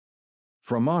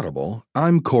From Audible,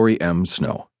 I'm Corey M.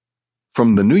 Snow.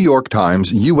 From the New York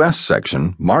Times U.S.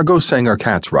 section, Margot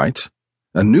Katz writes,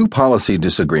 "A new policy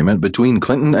disagreement between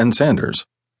Clinton and Sanders.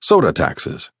 Soda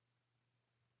taxes."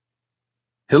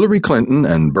 Hillary Clinton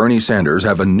and Bernie Sanders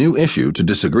have a new issue to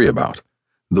disagree about: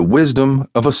 the wisdom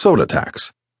of a soda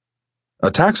tax.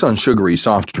 A tax on sugary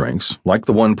soft drinks, like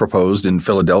the one proposed in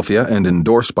Philadelphia and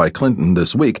endorsed by Clinton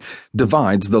this week,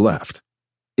 divides the left.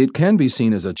 It can be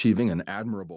seen as achieving an admirable